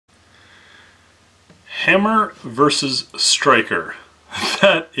Hammer versus striker.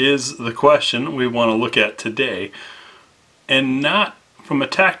 That is the question we want to look at today, and not from a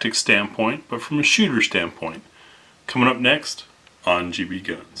tactics standpoint, but from a shooter standpoint. Coming up next on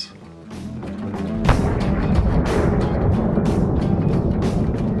GBGuns.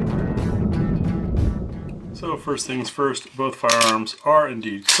 So first things first, both firearms are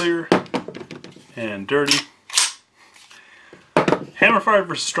indeed clear and dirty. Hammer fired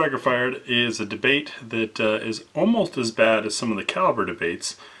versus striker fired is a debate that is almost as bad as some of the caliber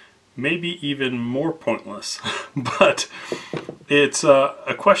debates, maybe even more pointless. But it's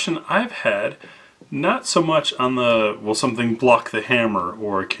a question I've had, not so much on the, will something block the hammer,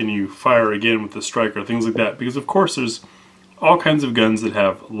 or can you fire again with the striker, things like that, because of course there's all kinds of guns that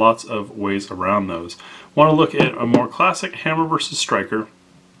have lots of ways around those. I want to look at a more classic hammer versus striker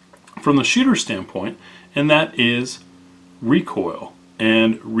from the shooter standpoint, and that is recoil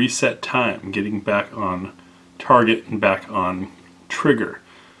and reset time, getting back on target and back on trigger.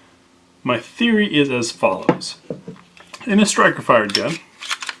 My theory is as follows. In a striker fired gun,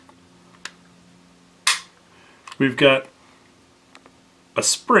 we've got a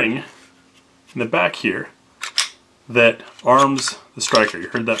spring in the back here that arms the striker. You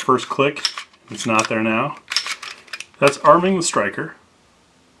heard that first click? It's not there now. That's arming the striker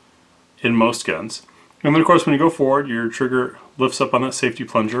in most guns. And then of course when you go forward, your trigger lifts up on that safety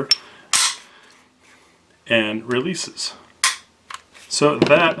plunger and releases. So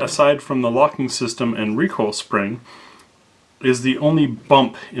that, aside from the locking system and recoil spring, is the only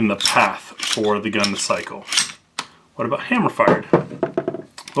bump in the path for the gun to cycle. What about hammer fired?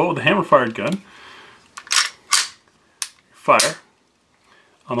 Well, with the hammer fired gun, fire.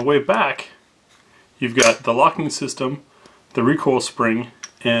 On the way back, you've got the locking system, the recoil spring,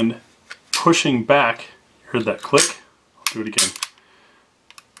 and pushing back. You heard that click? I'll do it again.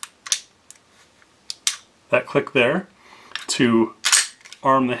 That click there to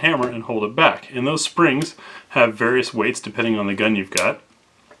arm the hammer and hold it back. And those springs have various weights depending on the gun you've got.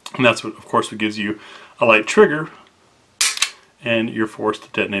 And that's what, of course, what gives you a light trigger, and you're forced to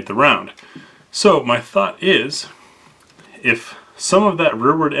detonate the round. So my thought is, if some of that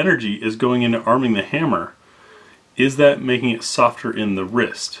rearward energy is going into arming the hammer, is that making it softer in the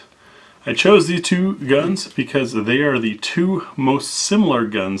wrist? I chose these two guns because they are the two most similar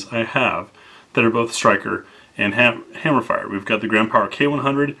guns I have that are both striker and hammer fire. We've got the Grand Power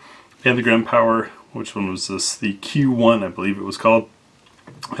K100 and the Grand Power, which one was this? The Q1, I believe it was called.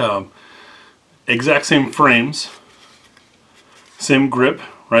 Exact same frames, same grip,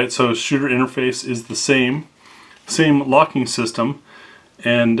 right? So shooter interface is the same locking system,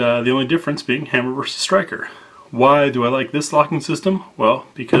 and the only difference being hammer versus striker. Why do I like this locking system? Well,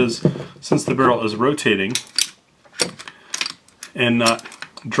 because since the barrel is rotating and not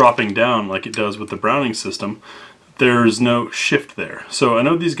dropping down like it does with the Browning system, there's no shift there. So I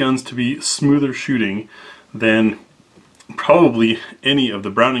know these guns to be smoother shooting than probably any of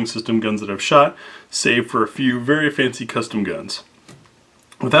the Browning system guns that I've shot, save for a few very fancy custom guns.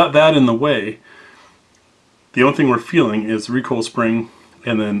 Without that in the way, the only thing we're feeling is recoil spring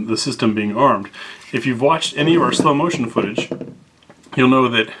and then the system being armed. If you've watched any of our slow motion footage, you'll know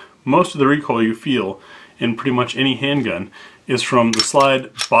that most of the recoil you feel in pretty much any handgun is from the slide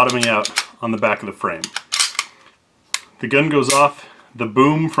bottoming out on the back of the frame. The gun goes off, the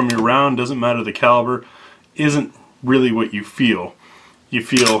boom from your round, doesn't matter the caliber, isn't really what you feel. You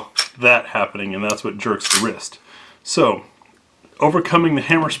feel that happening, and that's what jerks the wrist. So, overcoming the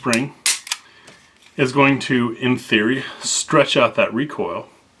hammer spring is going to, in theory, stretch out that recoil,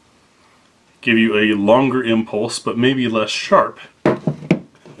 give you a longer impulse, but maybe less sharp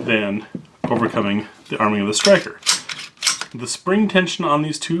than overcoming the arming of the striker. The spring tension on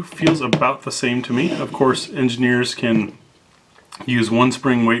these two feels about the same to me. Of course, engineers can use one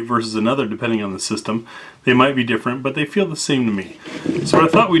spring weight versus another depending on the system. They might be different, but they feel the same to me. So what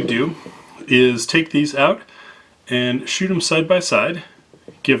I thought we'd do is take these out and shoot them side by side,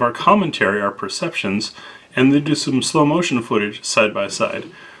 give our commentary, our perceptions, and then do some slow motion footage side by side.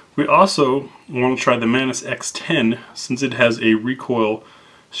 We also want to try the Manus X10 since it has a recoil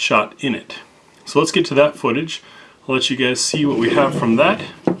shot in it. So let's get to that footage. I'll let you guys see what we have from that,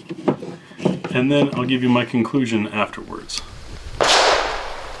 and then I'll give you my conclusion afterwards.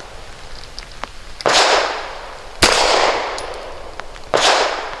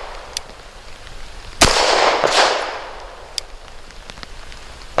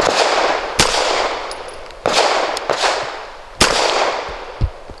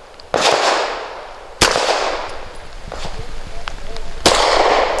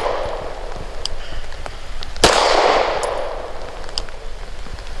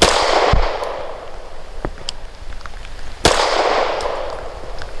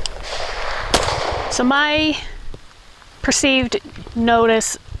 So my perceived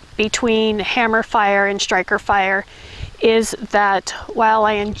notice between hammer fire and striker fire is that while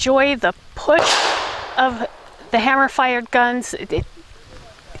I enjoy the push of the hammer fired guns,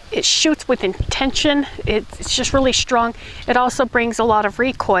 it shoots with intention. It's just really strong. It also brings a lot of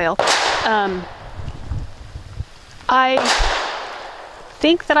recoil. I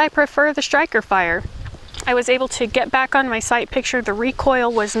think that I prefer the striker fire. I was able to get back on my sight picture. The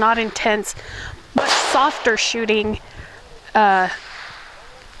recoil was not intense, much softer shooting. I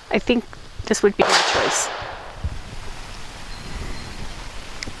think this would be my choice.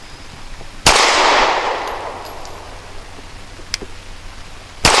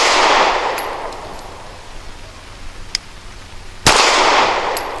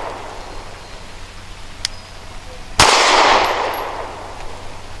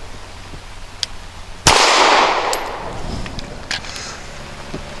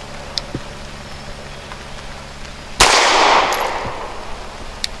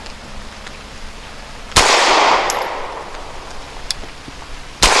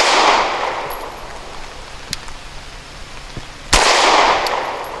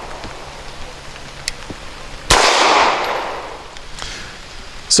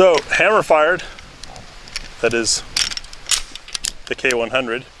 So, hammer fired, that is the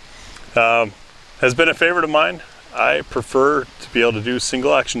K100, has been a favorite of mine. I prefer to be able to do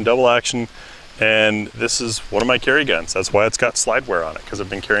single action, double action, and this is one of my carry guns. That's why it's got slide wear on it, because I've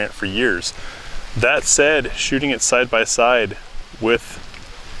been carrying it for years. That said, shooting it side by side with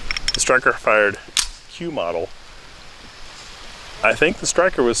the striker fired Q model, I think the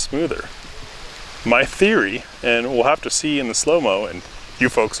striker was smoother. My theory, and we'll have to see in the slow-mo, and you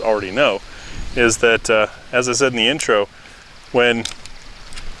folks already know, is that, as I said in the intro, when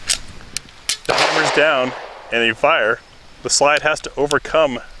the hammer's down and you fire, the slide has to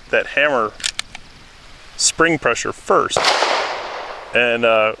overcome that hammer spring pressure first. And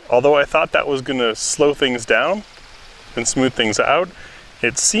although I thought that was gonna slow things down and smooth things out,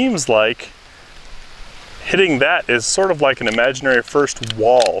 it seems like hitting that is sort of like an imaginary first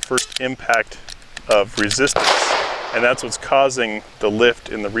wall, first impact of resistance. And that's what's causing the lift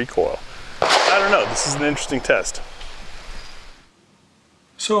in the recoil. I don't know, this is an interesting test.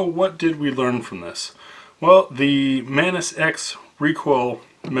 So what did we learn from this? Well, the Manus X recoil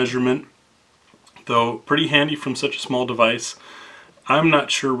measurement, though pretty handy from such a small device, I'm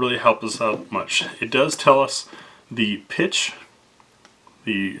not sure really helps us out much. It does tell us the pitch,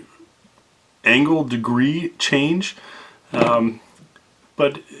 the angle degree change,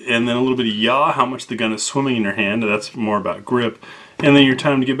 and then a little bit of yaw, how much the gun is swimming in your hand. That's more about grip, and then your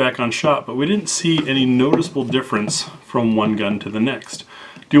time to get back on shot. But we didn't see any noticeable difference from one gun to the next.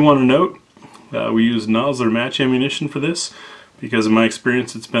 Do want to note, we use Nosler Match ammunition for this, because in my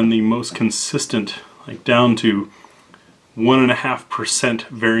experience it's been the most consistent, like down to 1.5%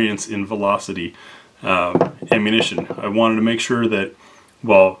 variance in velocity ammunition. I wanted to make sure that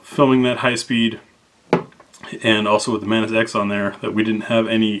while filming that high speed, and also with the Manus X on there, that we didn't have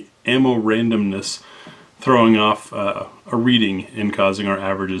any ammo randomness throwing off a reading and causing our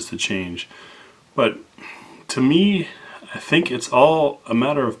averages to change. But to me, I think it's all a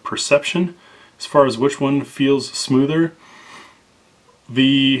matter of perception as far as which one feels smoother.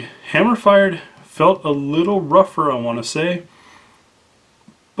 The hammer fired felt a little rougher, I want to say,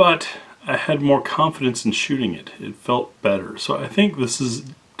 but I had more confidence in shooting it. It felt better. So I think this is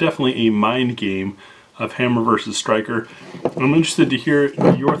definitely a mind game of hammer versus striker. I'm interested to hear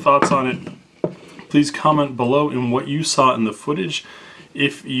your thoughts on it. Please comment below in what you saw in the footage.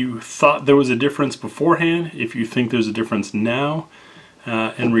 If you thought there was a difference beforehand, if you think there's a difference now,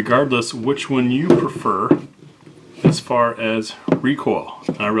 and regardless, which one you prefer as far as recoil.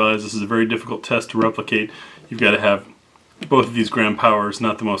 I realize this is a very difficult test to replicate. You've got to have both of these gram powers,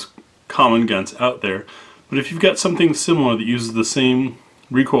 not the most common guns out there. But if you've got something similar that uses the same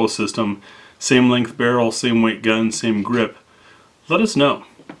recoil system, same length barrel, same weight gun, same grip, let us know.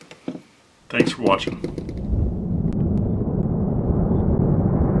 Thanks for watching.